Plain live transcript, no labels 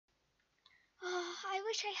I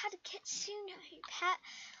wish I had a Kitsune pet.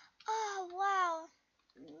 Oh, wow.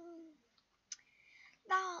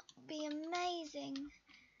 That would be amazing.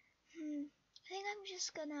 I think I'm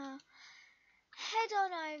just gonna head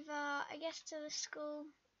on over, I guess, to the school.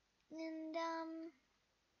 And,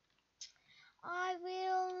 I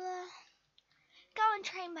will go and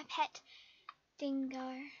train my pet dingo.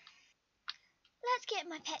 Let's get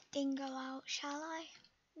my pet dingo out, shall I?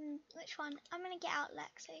 Which one? I'm gonna get out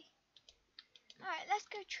Lexi. Alright, let's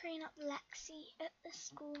go train up Lexi at the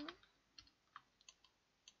school.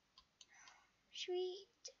 We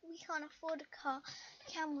can't afford a car,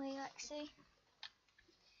 can we, Lexi?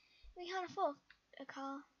 We can't afford a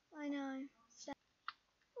car, I know. So.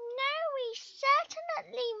 No, we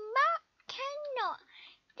certainly cannot.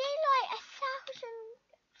 They're like 1,000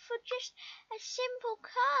 for just a simple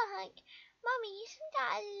car. Like, Mummy, isn't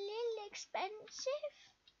that a little expensive?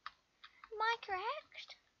 Am I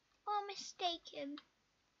correct or mistaken?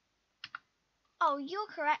 Oh, you're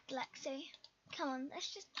correct, Lexi. Come on,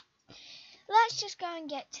 let's just go and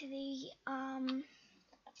get to the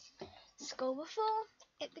school before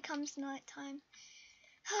it becomes night time.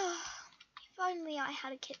 If only I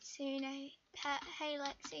had a Kitsune pet. Hey,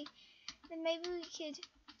 Lexi. Then maybe we could.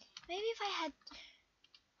 Maybe if I had.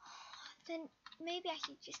 Then maybe I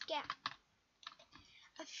could just get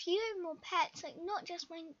a few more pets, like not just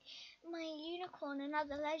my unicorn and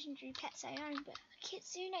other legendary pets I own, but a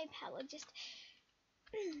Kitsune pet would just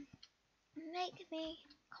make me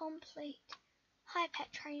complete. Hi,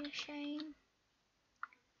 Pet Trainer Shane.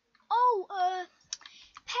 Oh,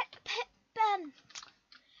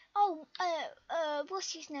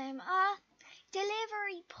 what's his name?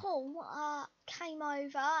 Delivery Paul came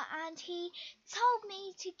over and he told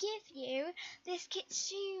me to give you this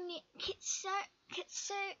Kitsune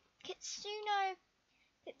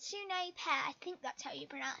pet. I think that's how you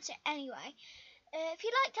pronounce it. Anyway, if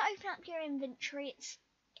you'd like to open up your inventory, it's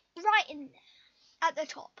right in there at the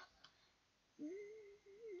top.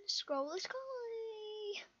 Scroll.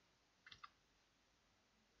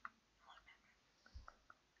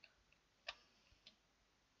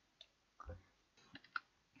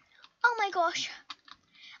 Oh my gosh,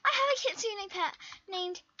 I have a Kitsune pet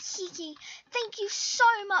named Kiki. Thank you so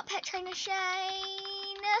much, Pet Trainer Shane.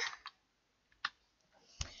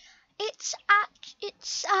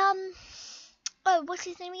 What's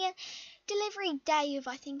his name again? Delivery Dave,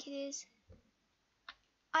 I think it is.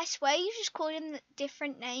 I swear you just called him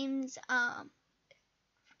different names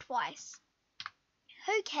twice.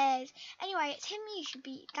 Who cares? Anyway, it's him you should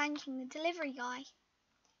be thanking, the delivery guy.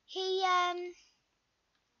 He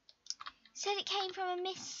said it came from a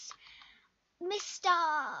Mr.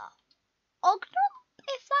 Ognop,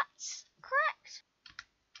 if that's correct.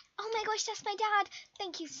 Oh my gosh, that's my dad.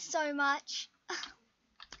 Thank you so much.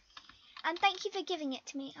 And thank you for giving it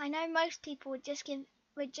to me. I know most people would just give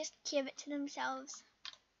it to themselves.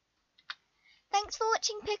 Thanks for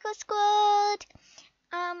watching, Pickle Squad.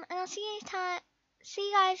 And I'll see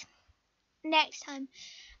you guys next time.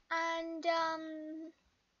 And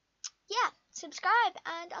yeah, subscribe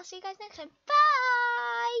and I'll see you guys next time. Bye.